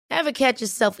Ever catch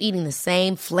yourself eating the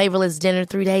same flavorless dinner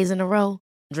 3 days in a row?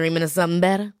 Dreaming of something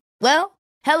better? Well,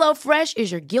 HelloFresh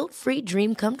is your guilt-free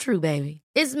dream come true, baby.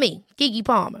 It's me, Keke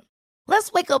Palmer.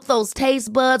 Let's wake up those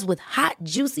taste buds with hot,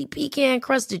 juicy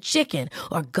pecan-crusted chicken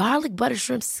or garlic butter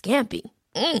shrimp scampi.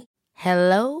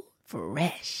 Hello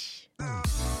Fresh.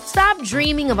 Stop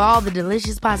dreaming of all the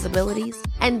delicious possibilities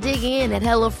and dig in at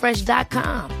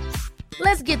HelloFresh.com.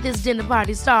 Let's get this dinner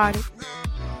party started.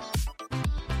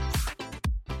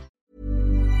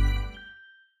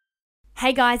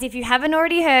 Hey guys, if you haven't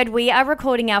already heard, we are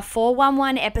recording our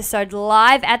 411 episode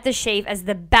live at the Sheaf as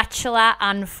The Bachelor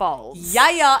unfolds.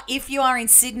 Yeah. If you are in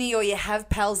Sydney or you have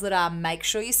pals that are, make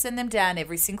sure you send them down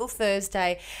every single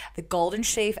Thursday. The Golden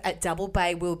Sheaf at Double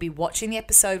Bay. We'll be watching the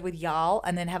episode with Jarl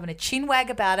and then having a chin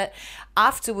wag about it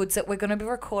afterwards that we're going to be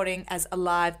recording as a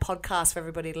live podcast for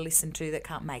everybody to listen to that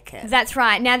can't make it. That's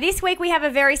right. Now this week we have a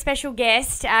very special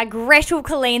guest, Gretel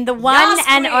Killeen, the one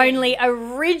and only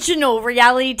original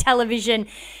reality television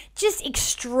just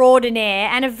extraordinaire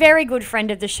and a very good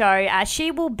friend of the show. She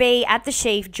will be at the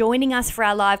Sheaf joining us for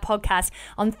our live podcast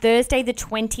on Thursday the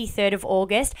 23rd of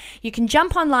August. You can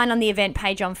jump online on the event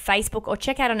page on Facebook or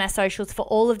check out on our socials for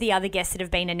all of the other guests that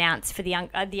have been announced for the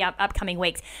upcoming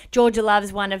weeks. Georgia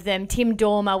Love's one of them, Tim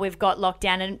Dormer we've got locked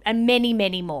down, and many,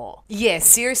 many more. Yes,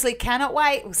 seriously, cannot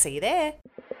wait. We'll see you there.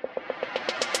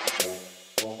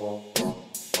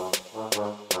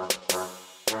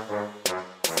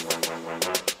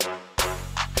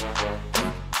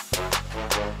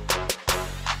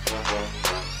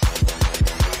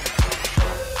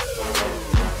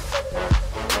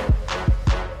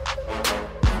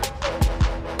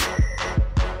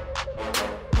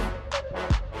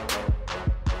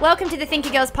 Welcome to the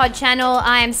Thinker Girls Pod channel.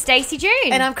 I am Stacey June.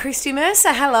 And I'm Christy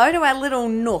Mercer. Hello to our little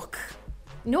nook.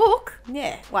 Nook?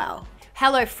 Yeah, wow.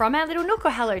 Hello from our little nook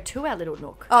or hello to our little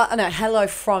nook? Oh, no, hello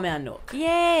from our nook.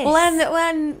 Yes.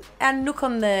 Well, our nook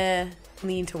on the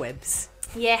interwebs.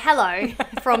 Yeah, hello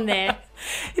from there.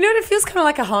 You know what? It feels kind of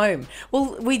like a home.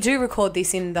 Well, we do record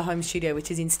this in the home studio, which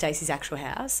is in Stacey's actual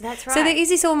house. That's right. So there is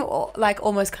this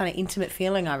almost kind of intimate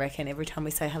feeling, I reckon, every time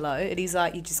we say hello. It is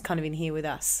like you're just kind of in here with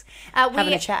us,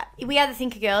 having a chat. We are the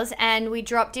Thinker Girls, and we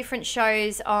drop different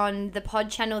shows on the pod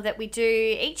channel that we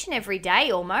do each and every day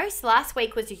almost. Last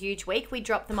week was a huge week. We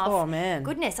dropped them off. Oh, man.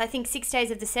 Goodness, I think 6 days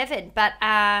of the 7, but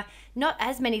not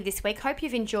as many this week. Hope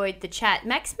you've enjoyed the chat.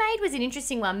 Max Maid was an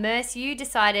interesting one. Merce, you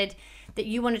decided that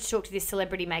you wanted to talk to this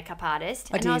celebrity makeup artist.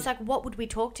 I was like, what would we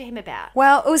talk to him about?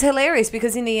 Well, it was hilarious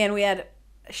because in the end we had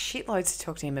shitloads to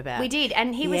talk to him about. We did,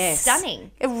 and he was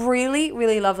stunning. A really,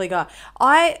 really lovely guy.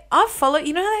 I've followed,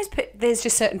 you know how there's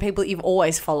just certain people that you've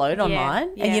always followed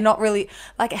online and you're not really,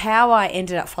 like how I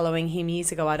ended up following him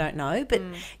years ago, I don't know, but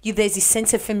there's this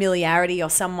sense of familiarity or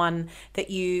someone that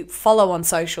you follow on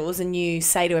socials and you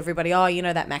say to everybody, oh, you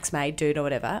know that Max Maid dude or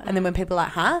whatever, and then when people are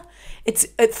like, huh?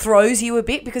 It throws you a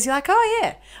bit because you're like, oh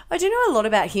yeah, I do know a lot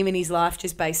about him and his life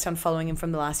just based on following him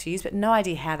from the last few years, but no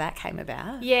idea how that came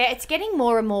about. Yeah, it's getting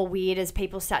more and more weird as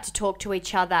people start to talk to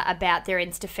each other about their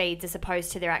Insta feeds as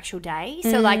opposed to their actual day.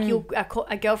 So like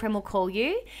a girlfriend will call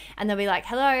you and they'll be like,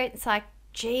 hello. It's like,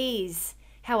 geez,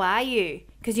 how are you?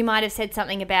 Because you might have said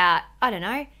something about, I don't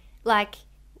know, like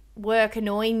work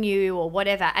annoying you or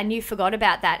whatever, and you forgot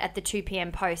about that at the 2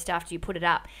 p.m. post after you put it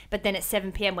up. But then at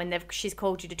 7 p.m. when she's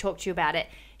called you to talk to you about it,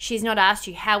 she's not asked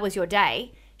you, how was your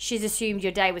day? She's assumed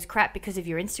your day was crap because of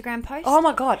your Instagram post. Oh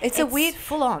my God. It's a weird...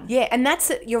 full on. Yeah, and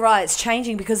you're right, it's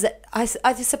changing because I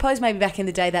suppose maybe back in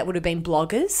the day that would have been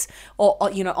bloggers or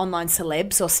online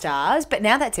celebs or stars, but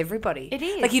now that's everybody. It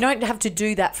is. Like you don't have to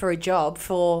do that for a job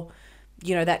for...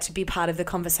 that to be part of the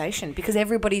conversation because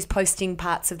everybody's posting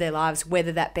parts of their lives,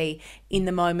 whether that be in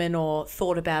the moment or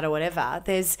thought about or whatever.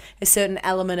 There's a certain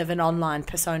element of an online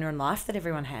persona in life that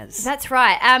everyone has. That's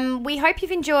right. We hope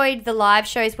you've enjoyed the live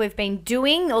shows we've been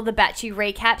doing, all the Batchy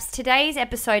recaps. Today's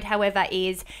episode, however,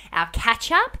 is our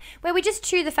catch-up, where we just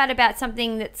chew the fat about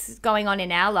something that's going on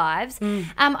in our lives.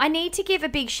 I need to give a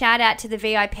big shout-out to the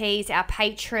VIPs, our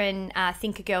patron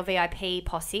Thinker Girl VIP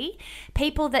posse,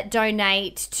 people that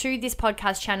donate to this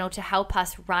podcast channel to help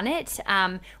us run it.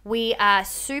 We are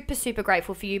super, super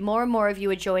grateful for you. More and more of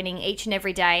you are joining each and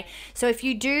every day. So if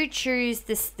you do choose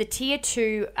the tier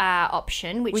 2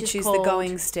 option, which is called, the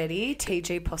Going Steady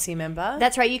TG Posse member.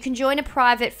 That's right. You can join a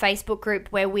private Facebook group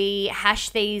where we hash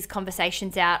these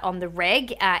conversations out on the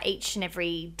reg each and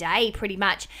every day pretty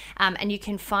much. And you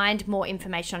can find more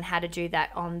information on how to do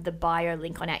that on the bio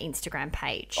link on our Instagram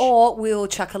page. Or we'll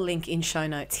chuck a link in show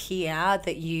notes here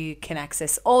that you can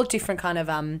access all different kind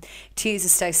of tiers,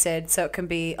 as Stacey said, so it can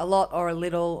be a lot or a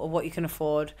little or what you can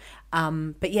afford.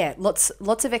 But yeah, lots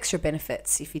of extra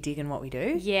benefits if you dig in what we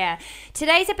do. Yeah.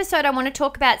 Today's episode, I want to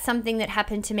talk about something that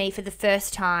happened to me for the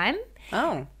first time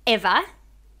ever.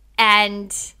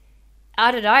 And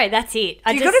I don't know, that's it.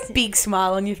 You've got a big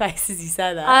smile on your face as you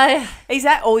say that. Is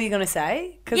that all you're going to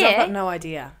say? Because I've got no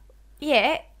idea.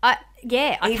 Yeah. I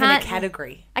can't. A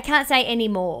category. I can't say any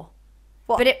more.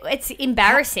 What? But it's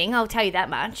embarrassing, I'll tell you that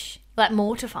much. Like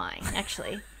mortifying,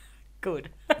 actually. Good.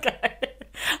 Okay.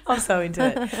 I'm so into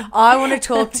it. I want to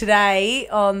talk today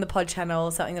on the pod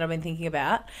channel, something that I've been thinking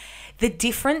about, the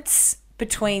difference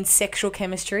between sexual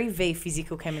chemistry v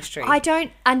physical chemistry. I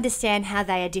don't understand how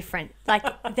they are different. Like,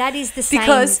 that is the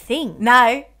same thing.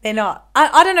 No, they're not.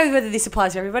 I don't know whether this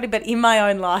applies to everybody, but in my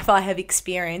own life I have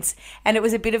experienced, and it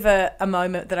was a bit of a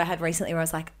moment that I had recently where I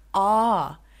was like,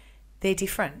 they're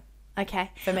different.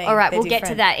 Okay. For me, all right, we'll get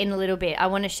to that in a little bit. I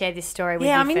want to share this story with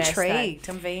you I'm first, intrigued.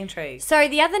 though. I'm very intrigued. So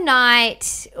the other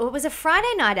night, it was a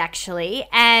Friday night actually,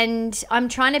 and I'm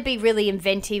trying to be really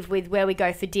inventive with where we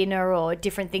go for dinner or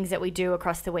different things that we do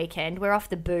across the weekend. We're off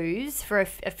the booze for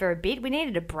a bit. We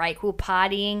needed a break. We were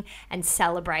partying and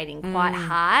celebrating quite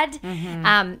hard.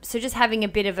 Mm-hmm. So just having a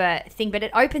bit of a thing, but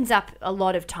it opens up a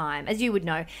lot of time. As you would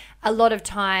know, a lot of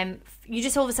time, you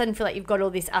just all of a sudden feel like you've got all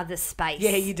this other space.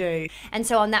 Yeah, you do. And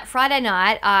so on that Friday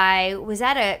night, I was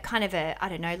at a kind of a, I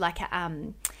don't know, like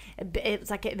it was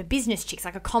like a business chicks,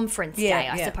 like a conference day,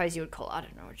 I suppose you would call it. I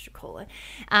don't know what you call it.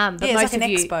 But it's most like an of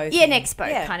you, expo. Yeah, an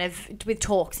expo kind of with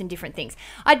talks and different things.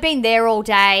 I'd been there all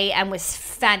day and was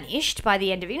famished by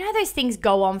the end of it. You know how those things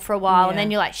go on for a while and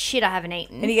then you're like, shit, I haven't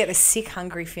eaten. And you get the sick,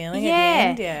 hungry feeling at the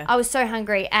end. Yeah, I was so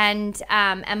hungry. And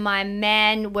my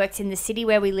man works in the city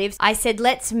where we live. I said,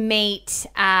 let's meet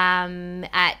at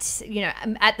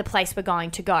the place we're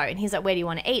going to go. And he's like, where do you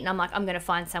want to eat? And I'm like, I'm going to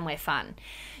find somewhere fun.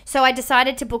 So I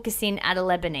decided to book us in at a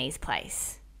Lebanese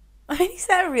place. I mean, is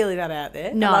that really that out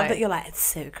there? No. I love that you're like, it's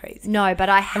so crazy. No, but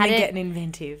I hadn't. getting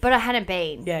inventive. But I hadn't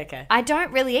been. Yeah, okay. I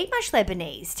don't really eat much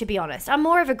Lebanese, to be honest. I'm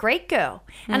more of a Greek girl.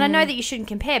 And I know that you shouldn't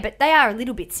compare, but they are a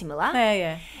little bit similar.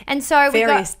 Yeah. And so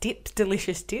various dips,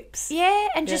 delicious dips. Yeah,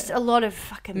 and just a lot of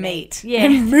fucking meat. Yeah.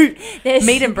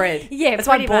 Meat and bread. Yeah, that's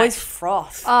why boys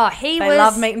froth. Oh, they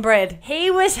love meat and bread.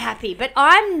 He was happy, but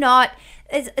I'm not.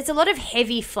 It's a lot of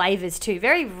heavy flavours too,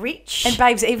 very rich. And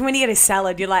babes, even when you get a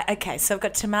salad, you're like, okay, so I've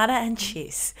got tomato and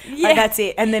cheese. Yeah. Like, that's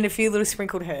it. And then a few little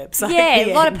sprinkled herbs. Like,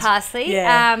 a lot of parsley.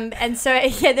 Yeah. And so,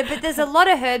 but there's a lot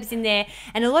of herbs in there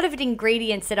and a lot of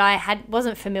ingredients that I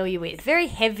wasn't familiar with. Very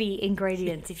heavy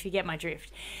ingredients, if you get my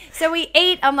drift. So we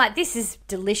eat. I'm like, this is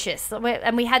delicious.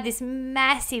 And we had this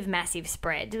massive, massive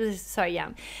spread. It was so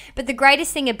yum. But the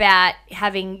greatest thing about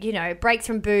having, breaks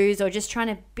from booze or just trying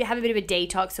to have a bit of a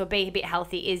detox or be a bit healthy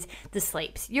is the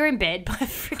sleeps. You're in bed by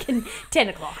freaking 10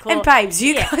 o'clock. And babes,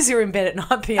 you guys are in bed at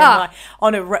 9 p.m. like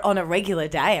on a regular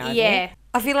day, aren't you?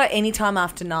 I feel like any time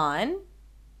after 9,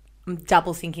 I'm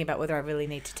double thinking about whether I really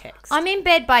need to text. I'm in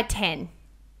bed by 10,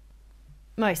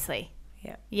 mostly.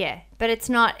 Yeah. Yeah, but it's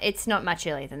not much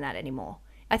earlier than that anymore.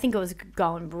 I think it was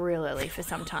going real early for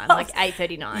some time, like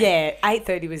 8:39. Yeah,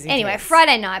 8:30 was intense. Anyway,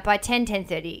 Friday night by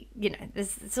 10:30,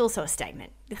 it's also a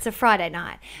statement. It's a Friday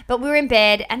night. But we were in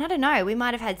bed, and I don't know, we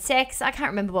might have had sex. I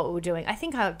can't remember what we were doing. I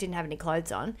think I didn't have any clothes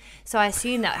on, so I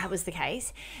assume that was the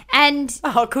case. And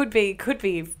it could be.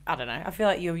 I don't know. I feel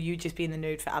like you just be in the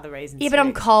nude for other reasons. Yeah, but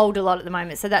I'm cold a lot at the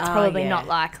moment, so that's probably not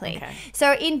likely. Okay.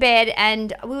 So in bed,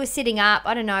 and we were sitting up.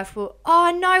 I don't know if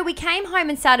we came home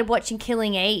and started watching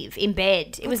Killing Eve in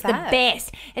bed. It was the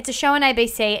best. It's a show on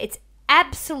ABC. It's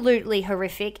absolutely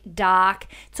horrific, dark.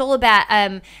 It's all about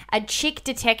a chick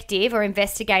detective or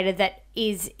investigator that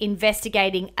is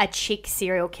investigating a chick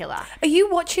serial killer. Are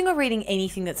you watching or reading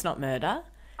anything that's not murder?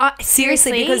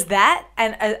 Seriously, because that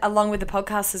and along with the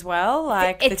podcast as well,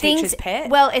 like The Teacher's Pet.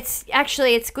 Well, it's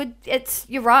good.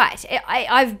 You're right.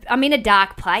 I'm in a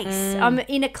dark place. I'm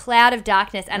in a cloud of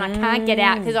darkness, and I can't get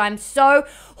out because I'm so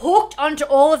hooked onto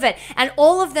all of it, and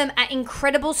all of them are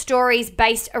incredible stories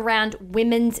based around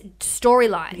women's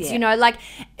storylines.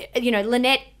 Yeah.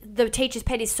 Lynette, The Teacher's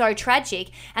Pet, is so tragic,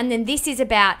 and then this is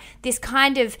about this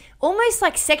kind of almost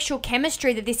like sexual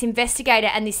chemistry that this investigator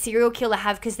and this serial killer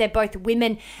have, because they're both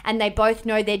women and they both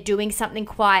know they're doing something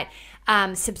quite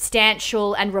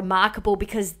substantial and remarkable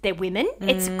because they're women.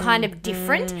 It's kind of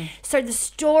different. So the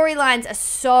storylines are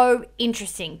so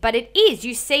interesting, but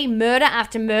you see murder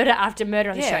after murder after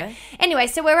murder on the show. Anyway,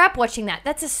 so we're up watching that.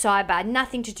 That's a sidebar,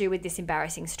 nothing to do with this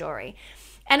embarrassing story.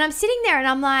 And I'm sitting there and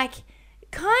I'm like,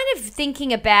 kind of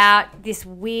thinking about this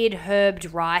weird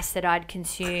herbed rice that I'd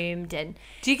consumed, and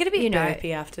do you get a bit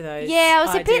burpy after those? Yeah, I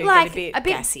was a bit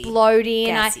gassy. bloaty,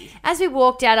 Gassy. and as we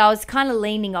walked out, I was kind of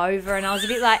leaning over, and I was a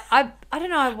bit like, I don't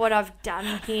know what I've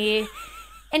done here.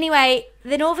 Anyway,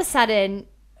 then all of a sudden,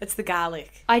 it's the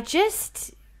garlic. I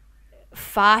just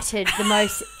farted the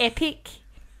most epic,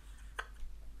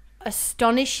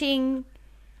 astonishing,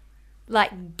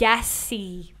 like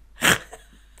gassy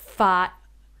fart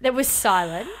that was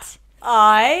silent.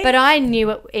 But I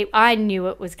knew it. I knew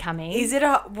it was coming. Is it?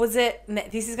 Was it?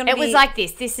 This is going to be. It was like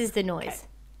this. This is the noise.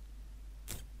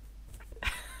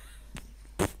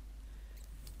 Okay.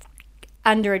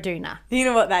 Under a doona. You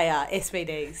know what they are?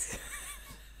 SBDs.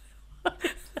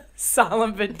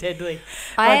 Silent but deadly.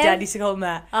 My dad used to call them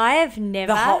that. I have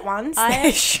never. The hot ones.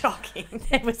 They're shocking.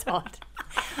 It was hot.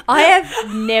 I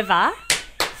have never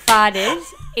farted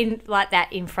in like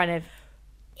that in front of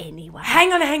anyone.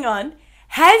 Hang on.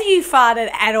 Have you farted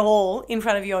at all in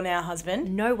front of your now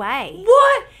husband? No way.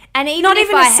 What? And even not if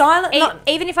even a silent.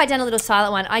 Even if I done a little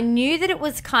silent one, I knew that it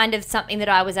was kind of something that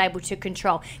I was able to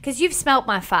control because you've smelt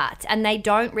my farts and they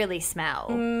don't really smell.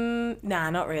 Nah,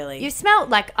 not really. You've smelt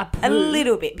like a poo. A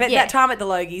little bit, but that time at the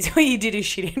Logies where you did a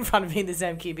shit in front of me in the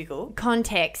same cubicle.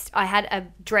 Context: I had a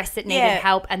dress that needed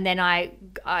help, and then I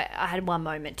had one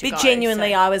moment to go. But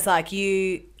genuinely, I was like,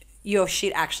 your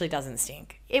shit actually doesn't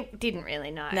stink. It didn't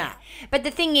really, no. Nah. But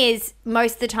the thing is,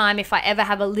 most of the time, if I ever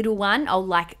have a little one, I'll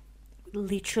like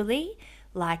literally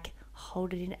like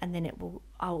hold it in and then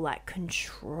I'll like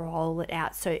control it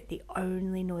out. So the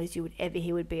only noise you would ever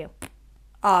hear would be a...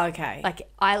 Oh, okay. Like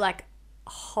I like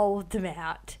hold them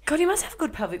out. God, you must have a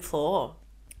good pelvic floor.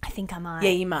 I think I might.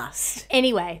 Yeah, you must.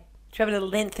 Anyway. To be able to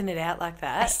lengthen it out like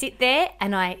that. I sit there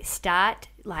and I start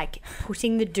like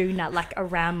putting the doona like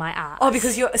around my ass. Oh,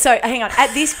 because so hang on.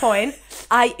 At this point,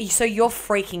 so you're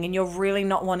freaking and you're really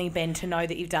not wanting Ben to know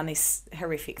that you've done this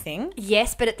horrific thing.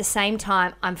 Yes, but at the same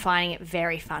time, I'm finding it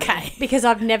very funny. Okay. Because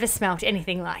I've never smelt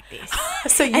anything like this.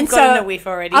 So you've gotten a whiff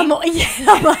already. I'm like,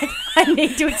 I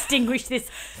need to extinguish this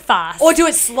fast. Or do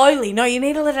it slowly. No, you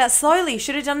need to let it out slowly. You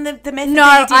should have done the method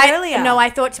that you did earlier. No,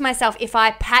 I thought to myself, if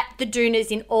I pat the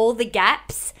doonas in all the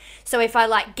gaps, so if I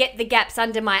like get the gaps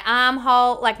under my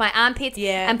armhole, like my armpits,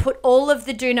 and put all of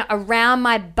the doona around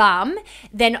my bum,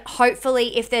 then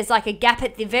hopefully if there's like a gap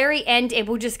at the very end, it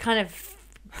will just kind of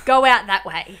go out that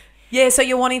way. Yeah, so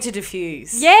you're wanting to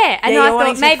diffuse. Yeah, and I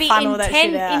thought maybe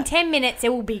in 10 minutes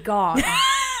it will be gone.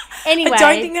 Anyway. I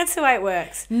don't think that's the way it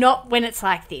works. Not when it's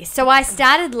like this. So I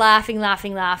started laughing.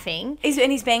 And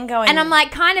is Ben going? And I'm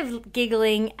like kind of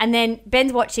giggling, and then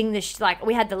Ben's watching this. Like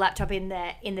we had the laptop in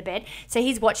the bed, so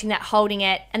he's watching that, holding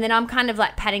it, and then I'm kind of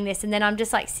like patting this, and then I'm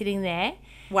just like sitting there.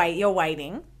 Wait, you're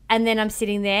waiting, and then I'm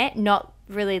sitting there, not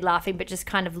really laughing, but just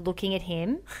kind of looking at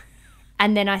him,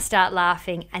 and then I start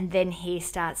laughing, and then he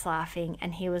starts laughing,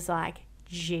 and he was like,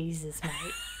 "Jesus,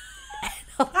 mate."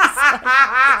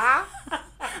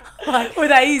 Like, were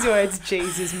they his words?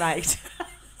 Jesus, mate.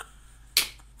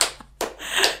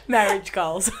 Marriage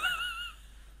goals.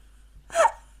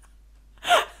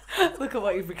 Look at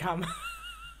what you've become.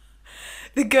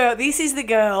 This is the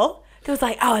girl that was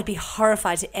like, oh, I'd be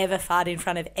horrified to ever fart in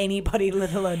front of anybody,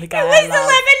 let alone the guy I love.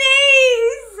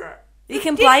 The Lebanese. You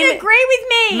can blame Didn't agree with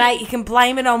me. Mate, you can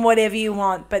blame it on whatever you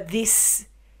want, but this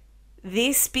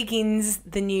begins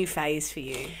the new phase for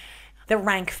you. The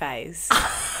rank phase.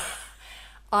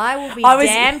 I will be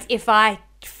damned if I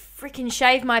freaking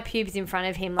shave my pubes in front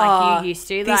of him like you used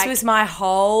to. This was my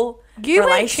whole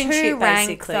relationship,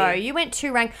 basically. Though. You went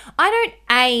too rank. I don't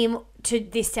aim to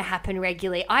this to happen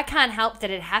regularly. I can't help that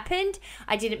it happened.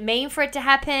 I didn't mean for it to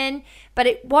happen, but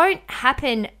it won't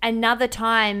happen another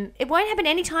time. It won't happen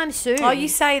anytime soon. Oh, you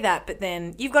say that, but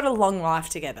then you've got a long life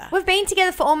together. We've been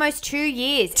together for almost 2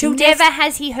 years. Never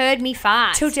has he heard me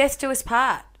fart. Till death do us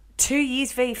part. 2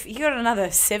 years, you got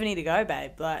another 70 to go,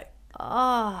 babe. Like,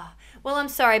 oh, well, I'm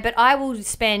sorry, but I will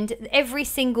spend every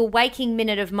single waking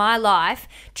minute of my life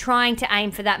trying to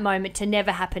aim for that moment to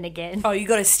never happen again. Oh, you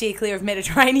got to steer clear of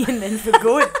Mediterranean then for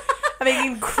good. I mean,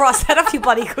 you can cross that off your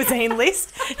bloody cuisine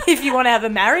list if you want to have a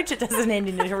marriage that doesn't end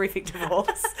in a horrific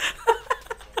divorce.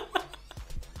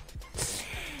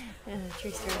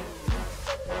 True story.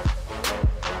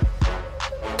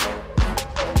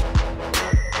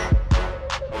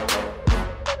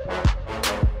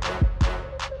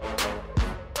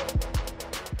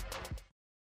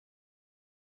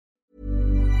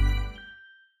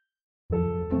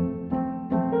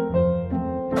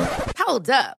 Hold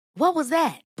up. What was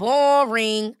that?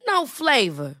 Boring. No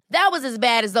flavor. That was as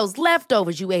bad as those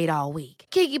leftovers you ate all week.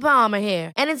 Keke Palmer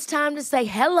here, and it's time to say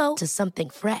hello to something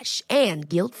fresh and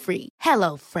guilt-free.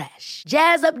 Hello Fresh.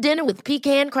 Jazz up dinner with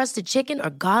pecan-crusted chicken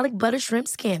or garlic butter shrimp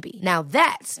scampi. Now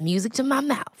that's music to my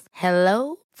mouth.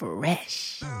 Hello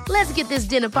Fresh. Let's get this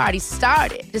dinner party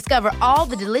started. Discover all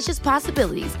the delicious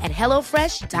possibilities at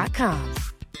hellofresh.com.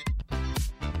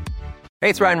 Hey,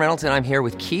 it's Ryan Reynolds, and I'm here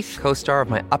with Keith, co-star of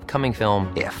my upcoming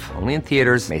film, If, only in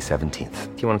theaters May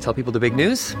 17th. Do you want to tell people the big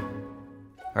news?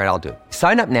 All right, I'll do it.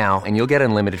 Sign up now and you'll get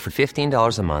unlimited for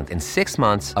 $15 a month and 6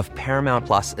 months of Paramount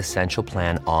Plus Essential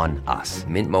Plan on us.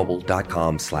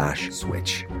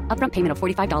 MintMobile.com/switch. Upfront payment of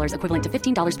 $45 equivalent to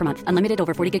 $15 per month. Unlimited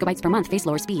over 40 gigabytes per month. Face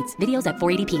lower speeds. Videos at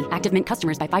 480p. Active Mint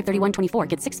customers by 531.24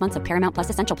 get 6 months of Paramount Plus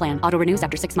Essential Plan. Auto renews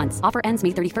after 6 months. Offer ends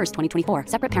May 31st, 2024.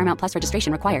 Separate Paramount Plus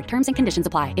registration required. Terms and conditions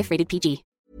apply if rated PG.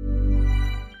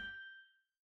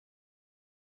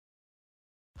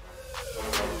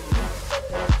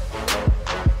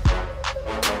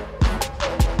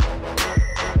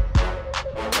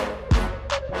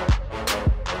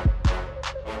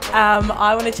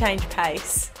 I want to change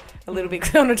pace a little bit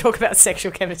because I want to talk about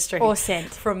sexual chemistry. Or scent.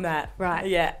 From that. Right.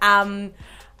 Yeah.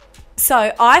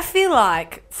 So I feel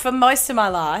like for most of my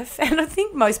life, and I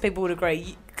think most people would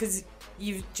agree, because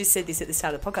you've just said this at the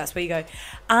start of the podcast, where you go,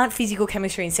 aren't physical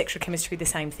chemistry and sexual chemistry the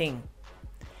same thing?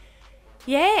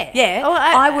 Yeah. Yeah. Oh,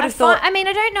 I would have thought. I mean,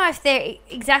 I don't know if they're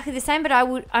exactly the same, but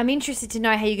I'm interested to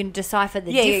know how you're going to decipher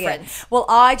the difference. Yeah. Well,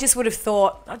 I just would have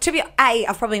thought,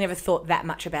 I've probably never thought that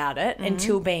much about it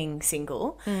until being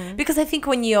single. Because I think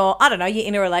when you're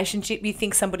in a relationship, you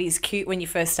think somebody is cute when you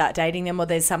first start dating them, or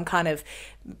there's some kind of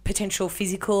potential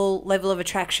physical level of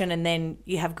attraction, and then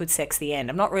you have good sex at the end.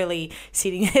 I'm not really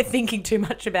sitting there thinking too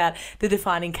much about the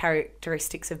defining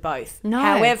characteristics of both. No.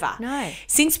 However, No.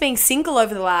 since being single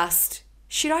over the last...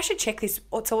 I should check this.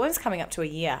 It's almost coming up to a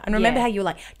year. And remember how you were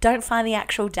like, don't find the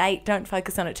actual date. Don't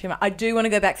focus on it too much. I do want to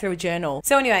go back through a journal.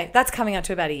 So anyway, that's coming up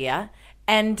to about a year.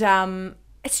 And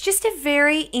it's just a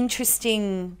very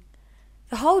interesting...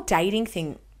 The whole dating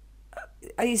thing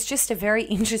is just a very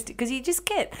interesting... Because you just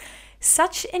get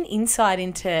such an insight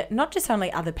into not just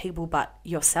only other people, but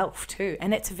yourself too.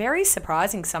 And it's very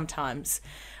surprising sometimes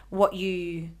what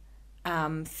you...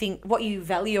 think what you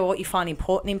value or what you find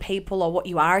important in people, or what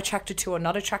you are attracted to or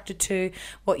not attracted to,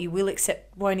 what you will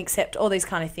accept, won't accept, all these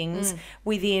kind of things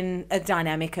within a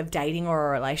dynamic of dating or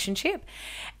a relationship.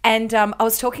 And I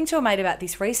was talking to a mate about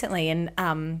this recently, and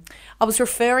I was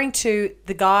referring to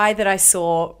the guy that I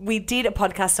saw. We did a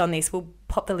podcast on this. We'll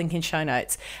pop the link in show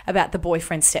notes about the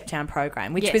Boyfriend Step Down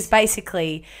program, which was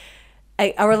basically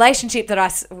a relationship that I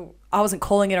wasn't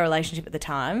calling it a relationship at the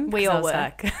time. We all were.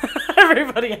 Like,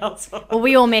 everybody else was. Well,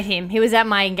 we all met him. He was at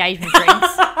my engagement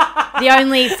drinks. The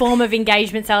only form of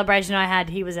engagement celebration I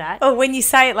had, he was at. Oh, when you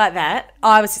say it like that,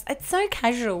 I was just, it's so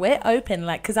casual. We're open,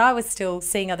 like, because I was still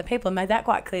seeing other people and made that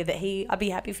quite clear that I'd be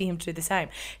happy for him to do the same.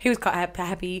 He was quite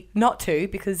happy not to,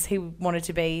 because he wanted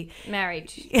to be married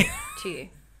to you.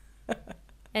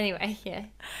 Anyway, yeah.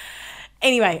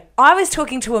 Anyway, I was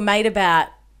talking to a mate about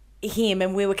him,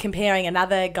 and we were comparing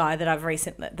another guy that I'd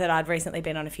recently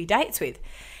been on a few dates with.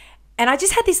 And I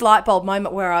just had this light bulb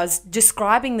moment where I was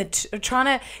describing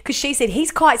because she said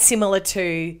he's quite similar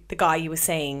to the guy you were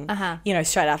seeing,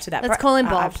 straight after that. Let's call him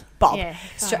Bob. Bob. Yeah.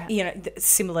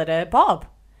 Similar to Bob.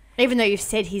 Even though you've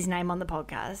said his name on the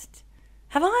podcast.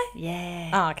 Have I? Yeah.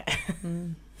 Oh, okay.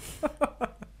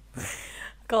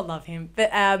 God love him. But,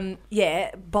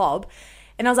 Bob.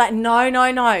 And I was like,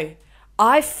 no.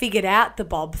 I figured out the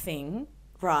Bob thing,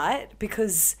 right?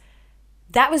 Because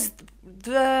that was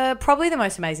probably the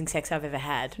most amazing sex I've ever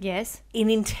had. Yes. An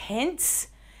intense,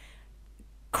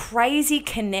 crazy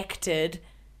connected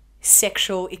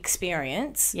sexual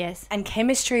experience. Yes. And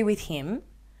chemistry with him,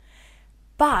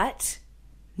 but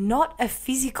not a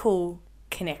physical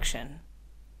connection.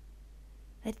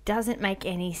 That doesn't make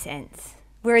any sense.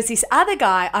 Whereas this other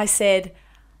guy, I said,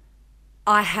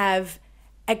 I have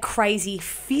a crazy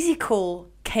physical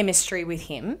chemistry with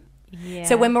him. Yeah.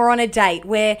 So when we're on a date,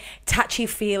 we're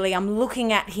touchy-feely, I'm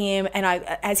looking at him, and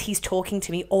as he's talking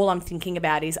to me, all I'm thinking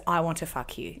about is, I want to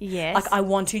fuck you. Yes. Like, I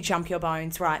want to jump your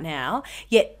bones right now.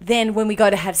 Yet then when we go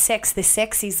to have sex, the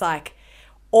sex is like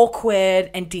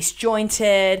awkward and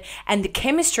disjointed, and the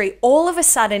chemistry all of a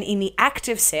sudden in the act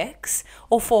of sex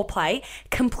or foreplay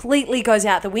completely goes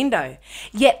out the window.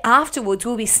 Yet afterwards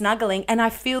we'll be snuggling, and I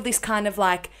feel this kind of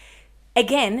like,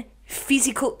 again,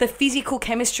 the physical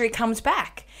chemistry comes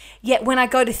back. Yet when I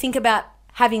go to think about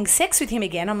having sex with him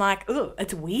again, I'm like, oh,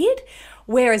 it's weird.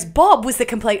 Whereas Bob was the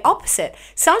complete opposite.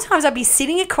 Sometimes I'd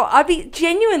be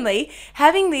genuinely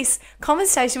having this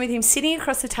conversation with him, sitting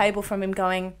across the table from him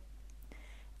going,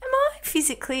 am I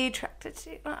physically attracted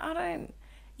to you? I don't.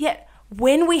 Yet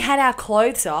when we had our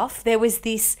clothes off, there was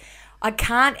this, I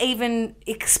can't even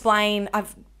explain.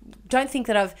 Don't think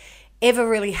that I've ever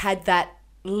really had that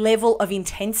level of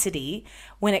intensity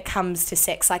when it comes to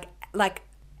sex, like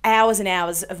hours and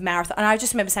hours of marathon. And I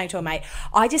just remember saying to a mate,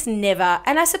 I just never,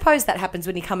 and I suppose that happens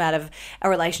when you come out of a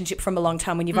relationship from a long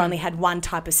time, when you've only had one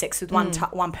type of sex with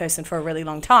one person for a really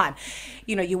long time.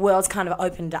 You know, your world's kind of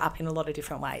opened up in a lot of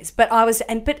different ways. But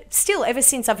but still, ever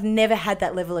since, I've never had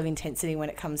that level of intensity when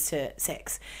it comes to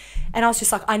sex. And I was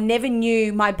just like, I never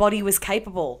knew my body was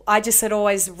capable. I just had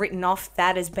always written off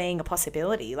that as being a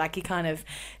possibility. Like, you kind of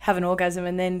have an orgasm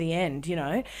and then the end, you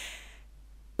know.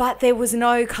 But there was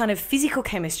no kind of physical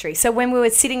chemistry. So when we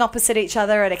were sitting opposite each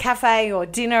other at a cafe or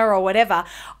dinner or whatever,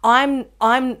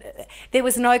 there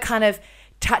was no kind of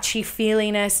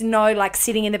touchy-feeliness, no like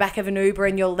sitting in the back of an Uber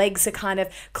and your legs are kind of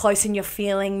close and you're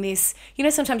feeling this. You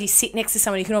know, sometimes you sit next to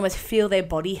someone, you can almost feel their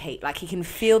body heat. Like, you can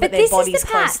feel that their body's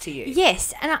close to you.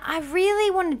 Yes, and I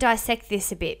really want to dissect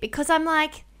this a bit, because I'm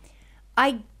like,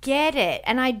 I get it,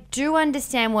 and I do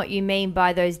understand what you mean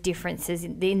by those differences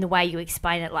in the way you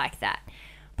explain it like that.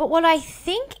 But what I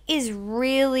think is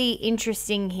really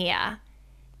interesting here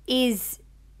is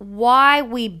why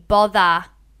we bother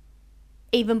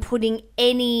even putting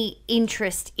any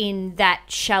interest in that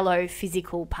shallow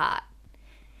physical part.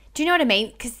 Do you know what I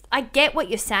mean? Because I get what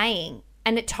you're saying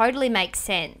and it totally makes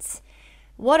sense.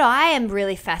 What I am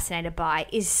really fascinated by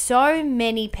is so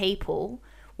many people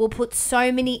will put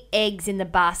so many eggs in the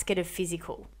basket of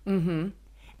physical. Mm-hmm.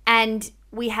 And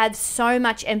we have so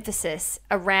much emphasis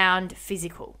around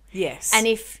physical. Yes. And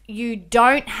if you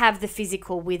don't have the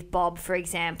physical with Bob, for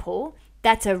example,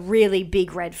 that's a really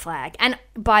big red flag. And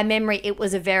by memory, it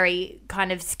was a very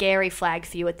kind of scary flag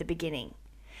for you at the beginning,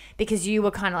 because you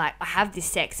were kind of like, I have this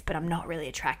sex, but I'm not really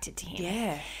attracted to him.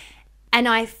 Yeah. And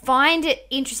I find it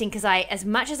interesting because as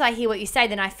much as I hear what you say,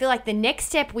 then I feel like the next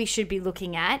step we should be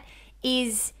looking at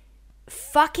is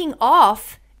fucking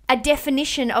off a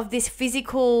definition of this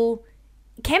physical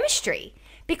chemistry.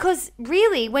 Because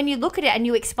really, when you look at it and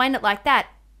you explain it like that,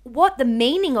 what the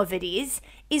meaning of it is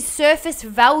surface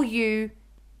value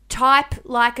type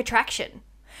like attraction.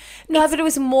 No, but it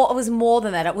was more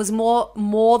than that. It was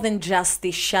more than just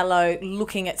this shallow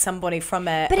looking at somebody from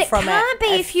a. But it can't be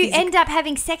if you end up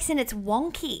having sex and it's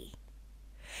wonky.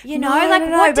 You know,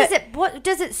 what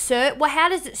does it serve? Well, how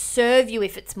does it serve you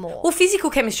if it's more? Well,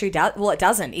 physical chemistry does. Well, it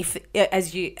doesn't. If,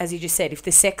 as you just said, if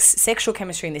the sexual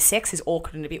chemistry in the sex is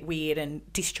awkward and a bit weird and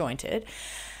disjointed,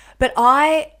 but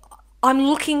I'm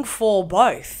looking for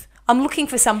both. I'm looking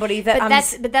for somebody that.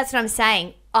 But that's what I'm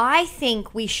saying. I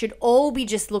think we should all be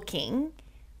just looking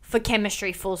for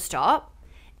chemistry, full stop,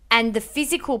 and the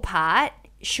physical part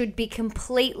should be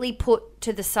completely put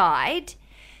to the side,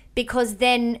 because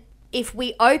then if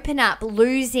we open up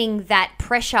losing that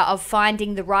pressure of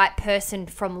finding the right person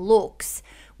from looks,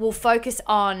 we'll focus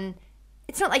on.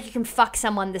 It's not like you can fuck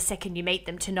someone the second you meet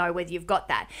them to know whether you've got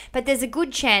that. But there's a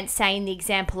good chance, say in the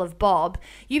example of Bob,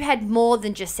 you had more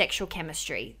than just sexual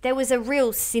chemistry. There was a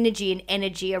real synergy and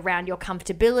energy around your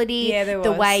comfortability,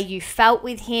 the way you felt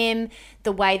with him,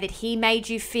 the way that he made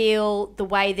you feel, the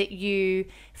way that you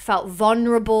felt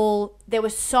vulnerable. There were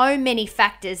so many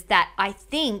factors that I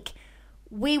think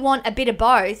we want a bit of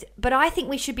both, but I think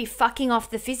we should be fucking off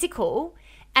the physical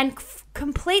and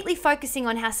completely focusing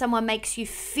on how someone makes you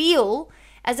feel,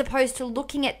 as opposed to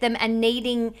looking at them and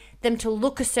needing them to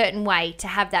look a certain way to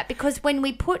have that. Because when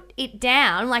we put it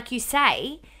down, like you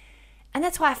say, and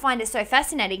that's why I find it so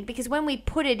fascinating, because when we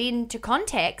put it into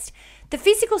context, the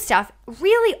physical stuff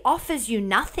really offers you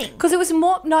nothing. Because it was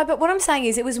more, no, but what I'm saying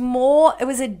is it was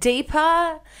a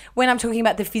deeper, when I'm talking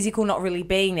about the physical not really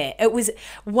being there, it was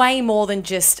way more than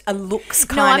just a looks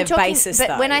kind of basis.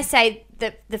 But when I say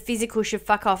that the physical should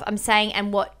fuck off, I'm saying,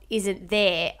 and what isn't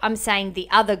there, I'm saying the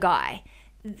other guy.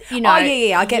 You know,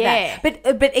 I get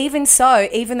that. But even so,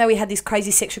 even though we had this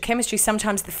crazy sexual chemistry,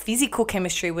 sometimes the physical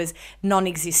chemistry was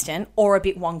non-existent or a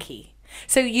bit wonky.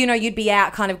 So, you know, you'd be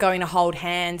out kind of going to hold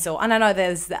hands, and I know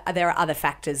there are other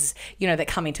factors, you know, that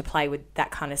come into play with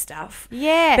that kind of stuff.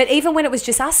 Yeah. But even when it was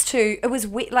just us two, it was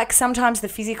like sometimes the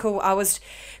physical,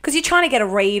 because you're trying to get a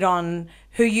read on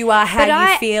who you are,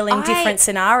 how you feel in different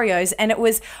scenarios, and it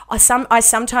was, I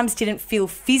sometimes didn't feel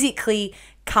physically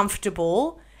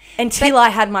comfortable until I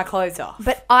had my clothes off.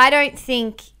 But I don't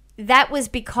think that was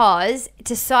because,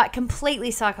 to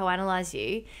completely psychoanalyze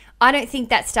you, I don't think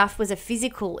that stuff was a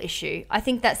physical issue. I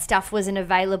think that stuff was an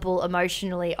available,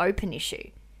 emotionally open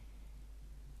issue.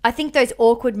 I think those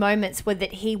awkward moments were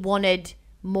that he wanted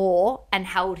more and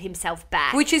held himself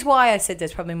back. Which is why I said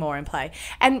there's probably more in play.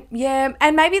 And yeah,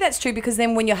 and maybe that's true because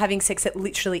then when you're having sex, it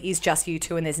literally is just you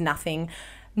two and there's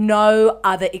no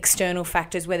other external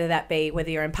factors, whether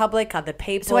you're in public, other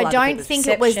people. So I don't think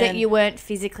it was that you weren't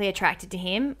physically attracted to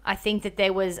him. I think that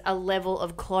there was a level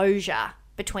of closure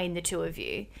between the two of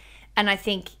you. And I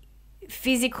think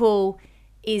physical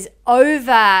is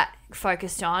over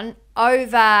focused on,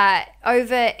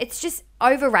 it's just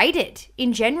overrated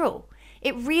in general.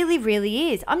 It really,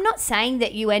 really is. I'm not saying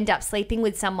that you end up sleeping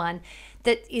with someone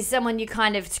that is someone you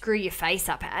kind of screw your face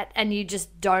up at and you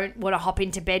just don't want to hop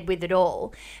into bed with at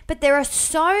all. But there are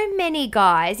so many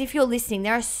guys, if you're listening,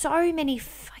 there are so many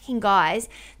fucking guys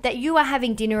that you are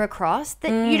having dinner across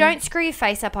that you don't screw your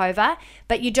face up over,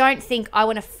 but you don't think, I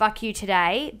want to fuck you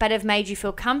today, but have made you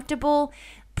feel comfortable,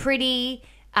 pretty,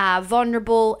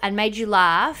 vulnerable, and made you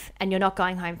laugh, and you're not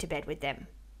going home to bed with them.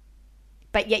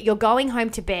 But yet you're going home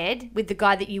to bed with the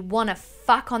guy that you want to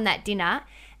fuck on that dinner,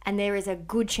 and there is a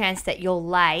good chance that your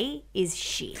lay is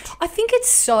shit. I think it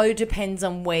so depends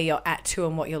on where you're at to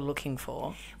and what you're looking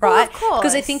for, right? Well, of course.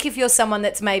 Because I think if you're someone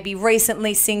that's maybe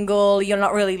recently single, you're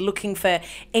not really looking for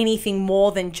anything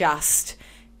more than just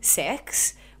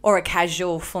sex or a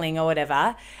casual fling or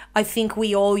whatever, I think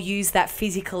we all use that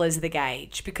physical as the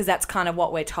gauge because that's kind of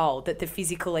what we're told, that the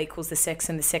physical equals the sex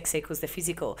and the sex equals the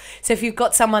physical. So if you've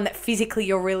got someone that physically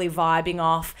you're really vibing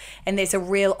off and there's a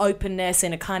real openness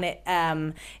and a kind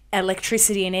of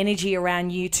electricity and energy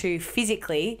around you two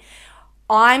physically,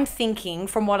 I'm thinking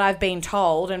from what I've been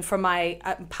told and from my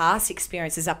past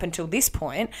experiences up until this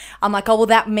point, I'm like, oh, well,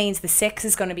 that means the sex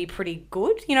is going to be pretty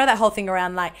good. You know, that whole thing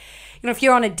around like, you know, if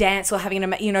you're on a dance or having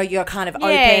you're kind of open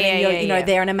and you're,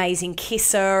 they're an amazing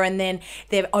kisser and then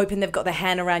they're open, they've got their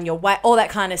hand around your waist, all that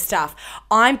kind of stuff.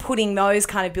 I'm putting those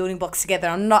kind of building blocks together.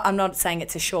 I'm not saying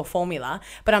it's a sure formula,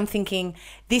 but I'm thinking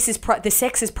this is the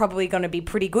sex is probably going to be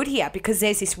pretty good here because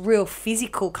there's this real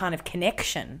physical kind of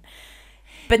connection.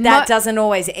 But that doesn't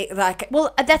always like.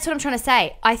 Well, that's what I'm trying to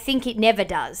say. I think it never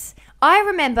does. I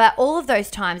remember all of those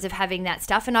times of having that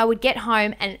stuff, and I would get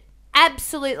home and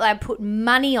absolutely, I put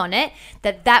money on it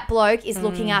that bloke is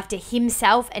looking after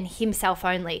himself and himself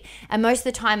only. And most of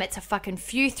the time, it's a fucking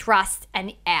few thrusts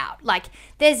and out. Like,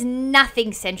 there's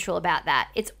nothing sensual about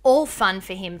that. It's all fun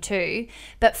for him too,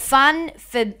 but fun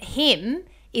for him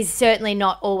is certainly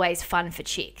not always fun for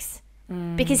chicks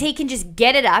because he can just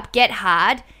get it up, get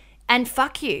hard, and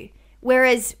fuck you.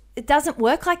 Whereas it doesn't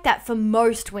work like that for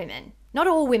most women. Not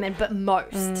all women, but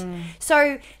most.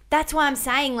 So that's why I'm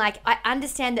saying, like, I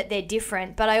understand that they're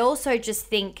different, but I also just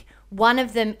think one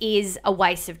of them is a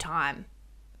waste of time.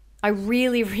 I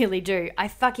really, really do. I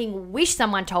fucking wish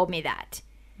someone told me that.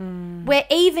 Where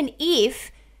even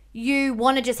if you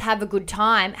want to just have a good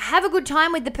time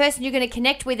with the person you're going to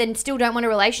connect with and still don't want a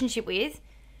relationship with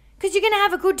because you're going to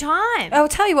have a good time. I'll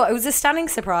tell you what, it was a stunning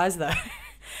surprise though.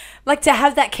 Like to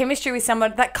have that chemistry with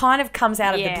someone that kind of comes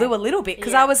out of the blue a little bit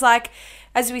because I was like,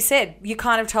 as we said, you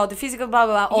kind of told the physical blah,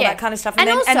 blah, blah, all that kind of stuff. And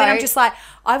then I'm just like,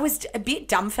 I was a bit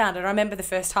dumbfounded. I remember the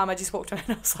first time I just walked around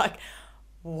and I was like,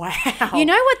 wow. You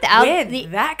know what? Where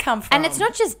did that come from? And it's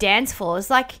not just dance floors.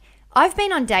 Like I've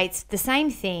been on dates, the same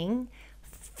thing,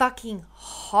 fucking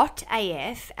hot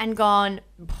AF and gone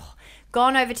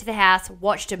over to the house,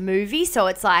 watched a movie, so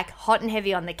it's like hot and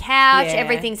heavy on the couch,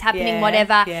 everything's happening,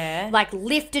 whatever, like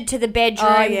lifted to the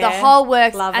bedroom, the whole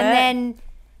works, Love and it. then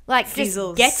like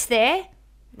Fizzles. just gets there,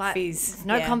 like Fizz, there's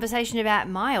no conversation about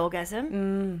my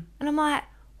orgasm, and I'm like,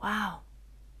 wow,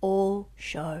 all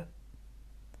show.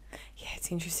 Yeah,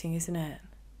 it's interesting, isn't it?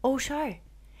 All show.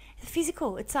 The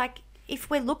physical, it's like if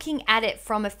we're looking at it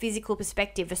from a physical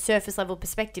perspective, a surface level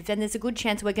perspective, then there's a good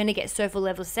chance we're going to get surface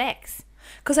level sex.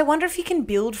 Because I wonder if you can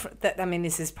build that. I mean,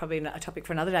 this is probably a topic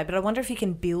for another day, but I wonder if you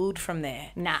can build from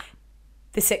there. Nah.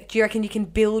 Do you reckon you can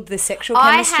build the sexual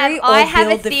chemistry? I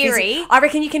have a theory. I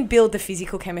reckon you can build the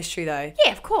physical chemistry though.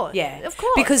 Yeah, of course. Yeah, of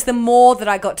course. Because the more that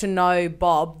I got to know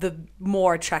Bob, the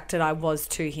more attracted I was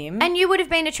to him. And you would have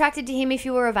been attracted to him if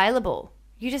you were available.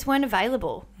 You just weren't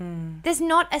available. There's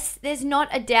not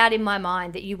a doubt in my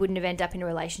mind that you wouldn't have ended up in a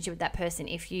relationship with that person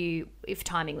if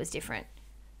timing was different.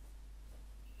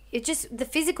 It's just the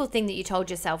physical thing that you told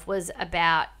yourself was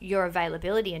about your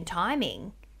availability and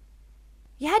timing.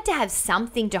 You had to have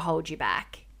something to hold you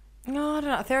back. No, I don't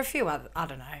know. There are a few other, I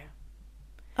don't know.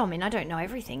 I mean, I don't know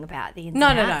everything about the ins and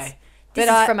outs. No. This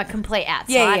is from a complete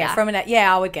outsider.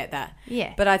 Yeah, I would get that.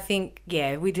 Yeah. But I think,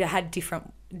 we had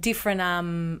different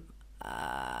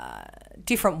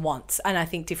different wants and I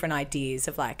think different ideas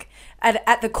of like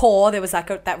at the core there was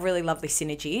like that really lovely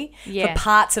synergy for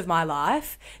parts of my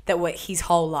life that were his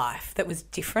whole life that was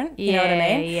different. You know what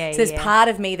I mean? So there's part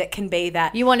of me that can be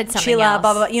that you wanted something chiller, else.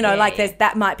 blah, blah, blah. You know, like there's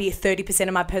that might be 30%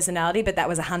 of my personality, but that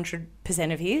was 100%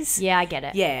 of his. Yeah, I get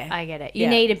it. Yeah. I get it. You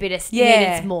need a bit of, you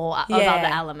needed more of other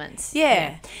elements.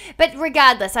 Yeah. But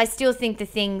regardless, I still think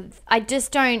I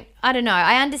don't know.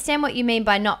 I understand what you mean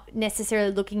by not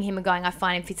necessarily looking at him and going, I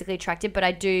find him physically attractive, but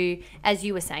I do, as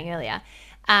you were saying earlier,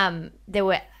 there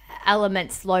were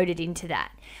elements loaded into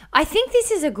that. I think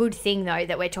this is a good thing, though,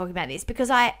 that we're talking about this because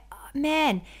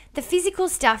the physical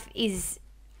stuff is,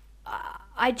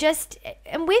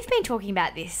 and we've been talking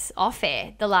about this off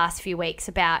air the last few weeks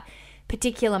about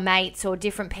particular mates or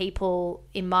different people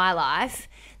in my life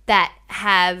that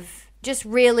have just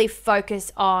really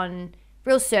focused on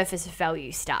real surface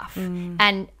value stuff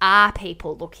and are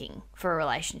people looking for a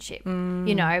relationship,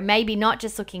 you know, maybe not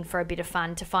just looking for a bit of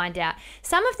fun to find out.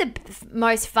 Some of the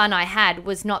most fun I had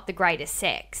was not the greatest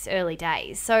sex early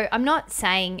days. So I'm not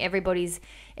saying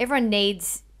everyone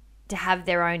needs to have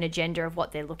their own agenda of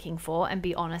what they're looking for and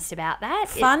be honest about that.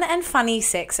 Fun and funny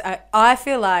sex, I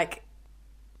feel like,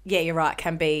 you're right,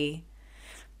 can be...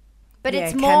 But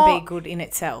it's more, can be good in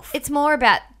itself. It's more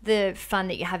about the fun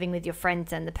that you're having with your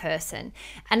friends and the person.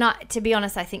 And to be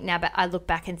honest, I think now, but I look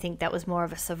back and think that was more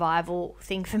of a survival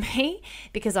thing for me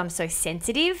because I'm so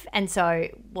sensitive, and so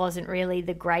it wasn't really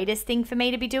the greatest thing for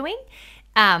me to be doing.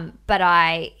 But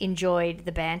I enjoyed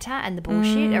the banter and the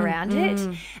bullshit around it.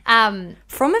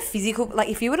 From a physical, like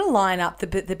if you were to line up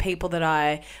the people that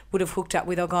I would have hooked up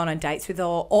with or gone on dates with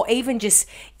or even just,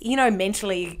 you know,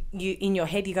 mentally you in your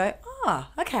head you go,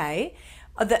 okay,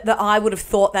 that I would have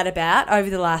thought that about over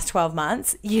the last 12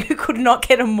 months, you could not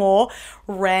get a more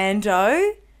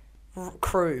rando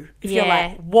crew. If you're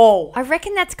like, whoa. I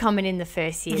reckon that's common in the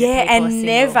first year. Yeah, and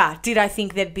never did I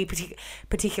think there'd be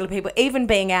particular people, even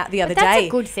being out the other day. That's a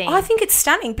good thing. I think it's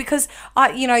stunning because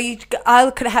I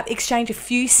could have exchanged a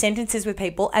few sentences with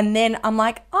people and then I'm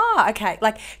like, okay,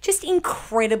 like just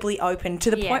incredibly open to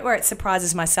the point where it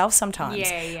surprises myself sometimes,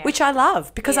 which I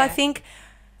love because I think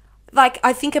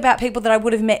about people that I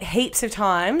would have met heaps of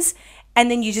times. And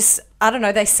then you just, I don't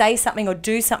know, they say something or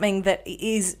do something that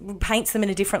paints them in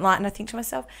a different light. And I think to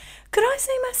myself, could I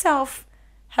see myself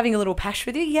having a little pash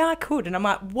with you? Yeah, I could. And I'm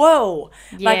like, whoa.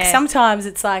 Yeah. Like sometimes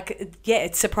it's like,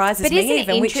 it surprises me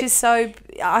even, which is so,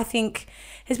 I think,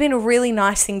 has been a really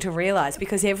nice thing to realise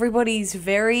because everybody's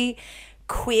very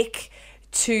quick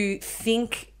to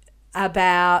think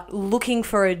about looking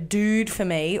for a dude for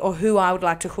me or who I would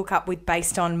like to hook up with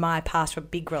based on my past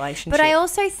big relationship. But I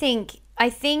also think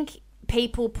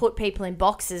people put people in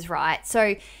boxes, right?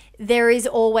 So there is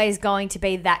always going to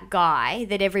be that guy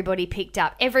that everybody picked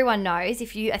up. Everyone knows,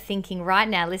 if you are thinking right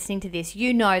now, listening to this,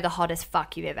 you know the hottest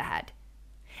fuck you've ever had.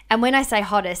 And when I say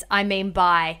hottest, I mean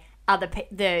by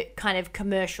the kind of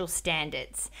commercial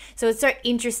standards. So it's so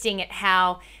interesting at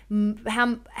how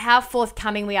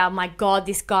forthcoming we are. My God,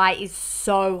 this guy is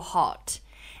so hot.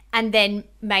 And then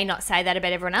may not say that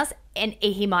about everyone else. And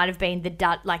he might have been the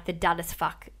duddest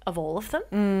fuck of all of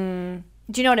them.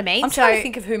 Do you know what I mean? I'm trying to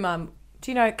think of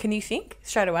do you know, can you think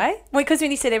straight away? Well, because when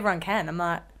you said everyone can, I'm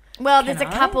like... Well, there's a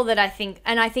couple that I think,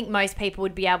 and I think most people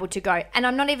would be able to go. And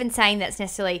I'm not even saying that's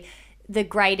necessarily the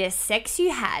greatest sex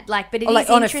you had, but it is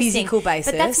interesting. On a physical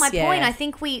basis. But that's my point. I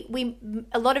think we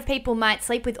a lot of people might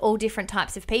sleep with all different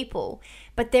types of people,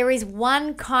 but there is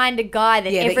one kind of guy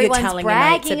that everyone's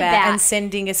bragging about and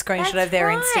sending a screenshot of their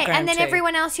Instagram and then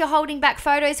everyone else you're holding back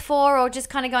photos for, or just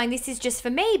kind of going, this is just for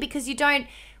me, because you don't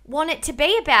want it to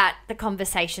be about the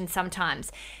conversation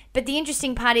sometimes. But the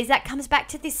interesting part is that comes back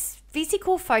to this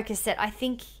physical focus that I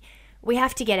think we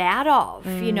have to get out of,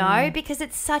 you know, because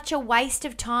it's such a waste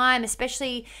of time,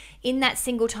 especially in that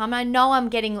single time. I know I'm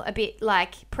getting a bit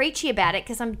preachy about it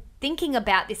because I'm thinking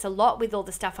about this a lot with all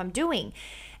the stuff I'm doing.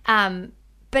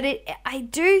 But I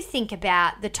do think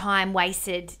about the time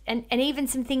wasted and even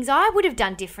some things I would have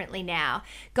done differently now,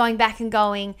 going back and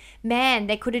going, man,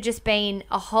 there could have just been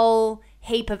a whole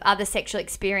heap of other sexual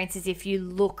experiences if you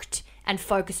looked and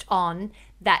focused on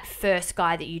that first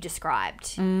guy that you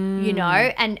described, you know,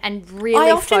 and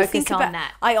really focus on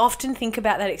that. I often think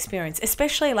about that experience,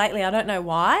 especially lately. I don't know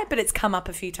why, but it's come up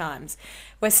a few times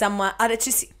where someone, it's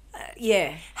just,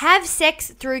 Have sex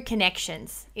through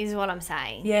connections is what I'm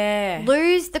saying. Yeah.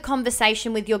 Lose the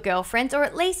conversation with your girlfriends, or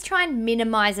at least try and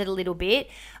minimize it a little bit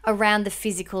around the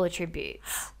physical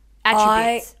attributes.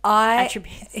 Attributes.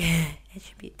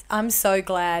 I'm so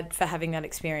glad for having that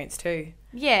experience too.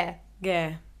 Yeah.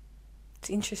 Yeah. It's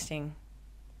interesting.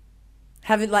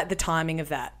 Having the timing of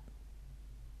that.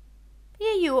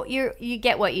 Yeah, you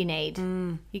get what you need.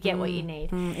 You get what you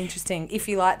need. Interesting. If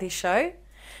you like this show,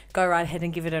 go right ahead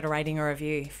and give it a rating or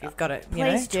review if you've got it.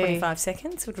 Please do. 25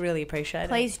 seconds. Would really appreciate it.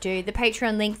 Please do. The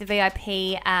Patreon link, the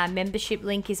VIP membership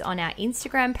link is on our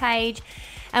Instagram page.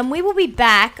 And we will be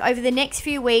back over the next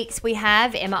few weeks. We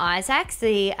have Emma Isaacs,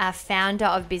 the founder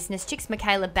of Business Chicks,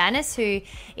 Michaela Bannis, who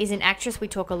is an actress. We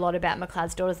talk a lot about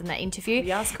McLeod's daughters in that interview.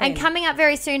 Yes, and coming up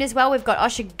very soon as well, we've got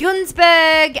Osher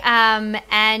Gunsberg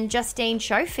and Justine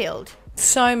Schofield.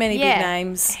 So many big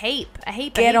names. A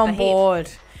heap. Get on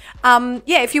board.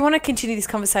 If you want to continue this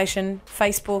conversation,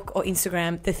 Facebook or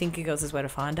Instagram, The Thinker Girls is where to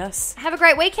find us. Have a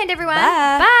great weekend, everyone.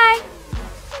 Bye. Bye.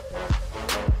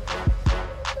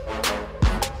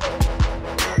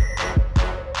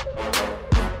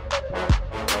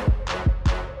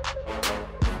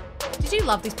 Did you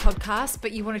love this podcast,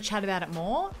 but you want to chat about it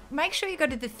more? Make sure you go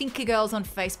to the Thinker Girls on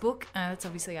Facebook, that's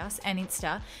obviously us, and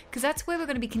Insta, because that's where we're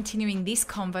going to be continuing this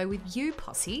convo with you,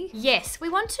 Posse. Yes, we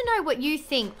want to know what you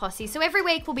think, Posse. So every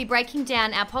week we'll be breaking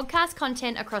down our podcast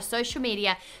content across social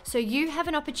media so you have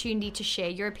an opportunity to share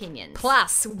your opinions.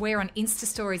 Plus, we're on Insta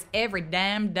stories every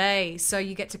damn day, so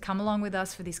you get to come along with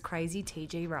us for this crazy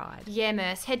TG ride. Yeah,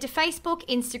 Merce. Head to Facebook,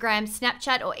 Instagram,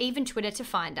 Snapchat, or even Twitter to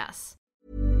find us.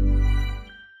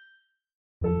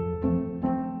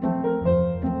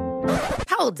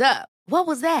 Hold up. What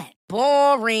was that?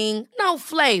 Boring. No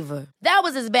flavor. That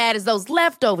was as bad as those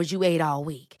leftovers you ate all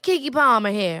week. Keke Palmer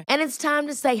here. And it's time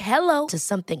to say hello to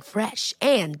something fresh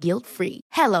and guilt-free.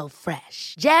 Hello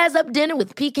Fresh. Jazz up dinner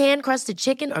with pecan-crusted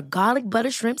chicken or garlic butter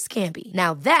shrimp scampi.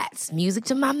 Now that's music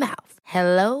to my mouth.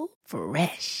 Hello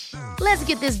Fresh. Let's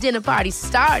get this dinner party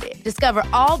started. Discover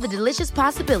all the delicious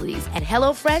possibilities at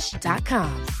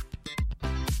HelloFresh.com.